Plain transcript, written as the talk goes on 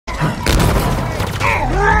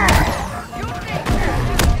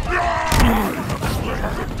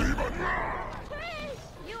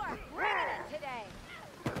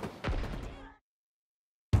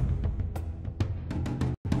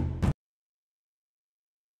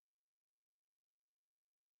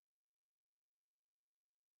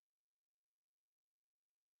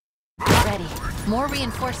ready. More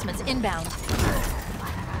reinforcements inbound.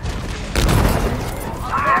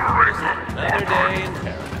 Another day in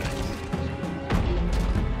paradise.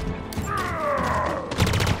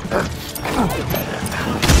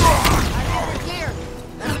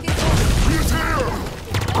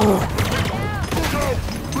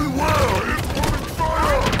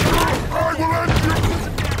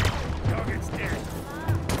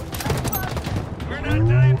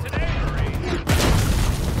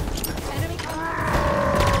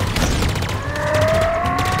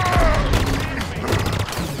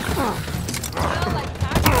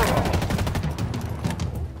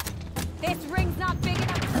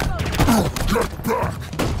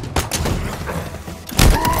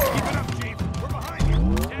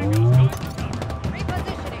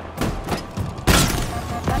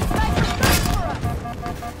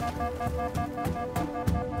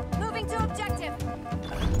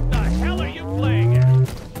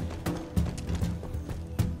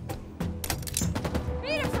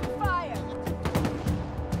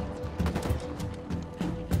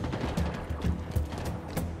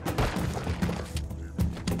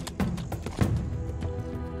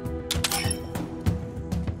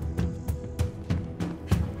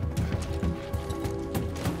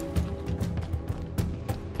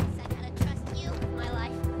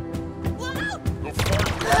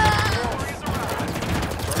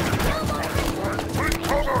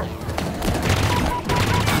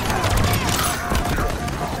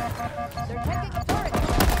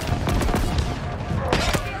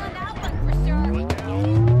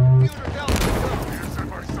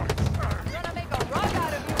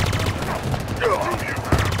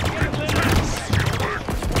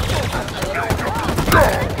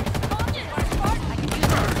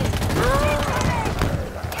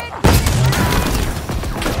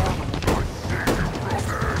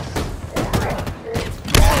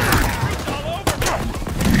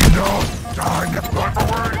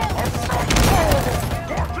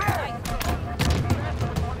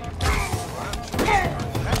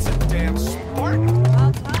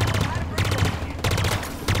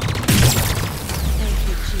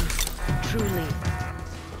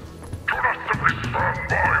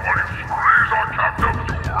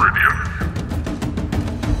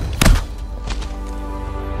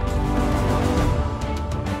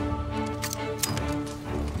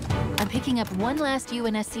 Picking up one last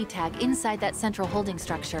UNSC tag inside that central holding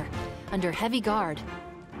structure, under heavy guard.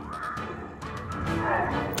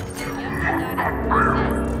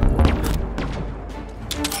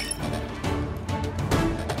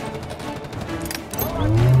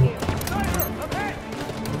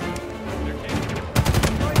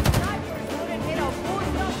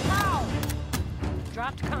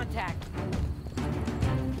 Dropped contact.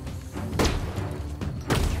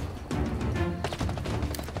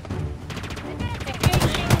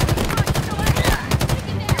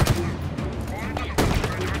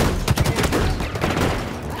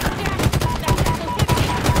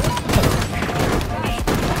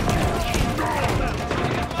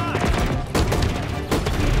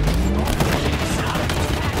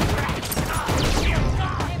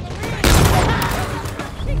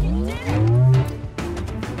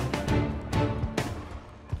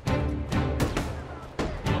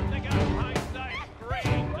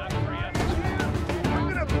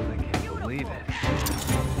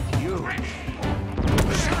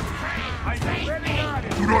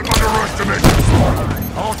 Do not underestimate this one.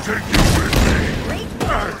 I'll take you with me.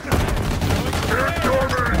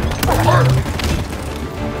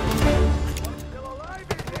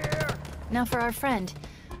 Now for our friend.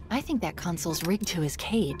 I think that console's rigged to his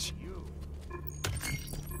cage.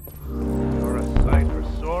 You're a sight for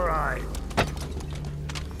sore eyes.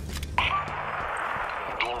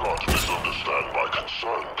 Do not misunderstand my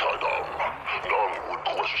concern, Kaidam. None would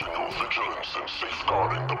question your vigilance in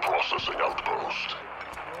safeguarding the processing outpost.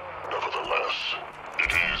 Nevertheless,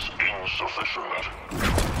 it is insufficient.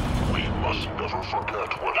 We must never forget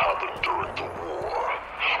what happened during the war.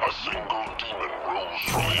 A single demon rose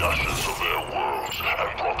from the ashes of their worlds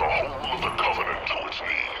and brought the whole of the Covenant to its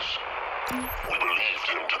knees. We believed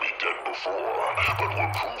him to be dead before, but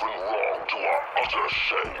were proven wrong to our utter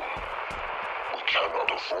shame. We cannot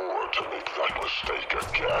afford to make that mistake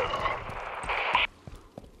again.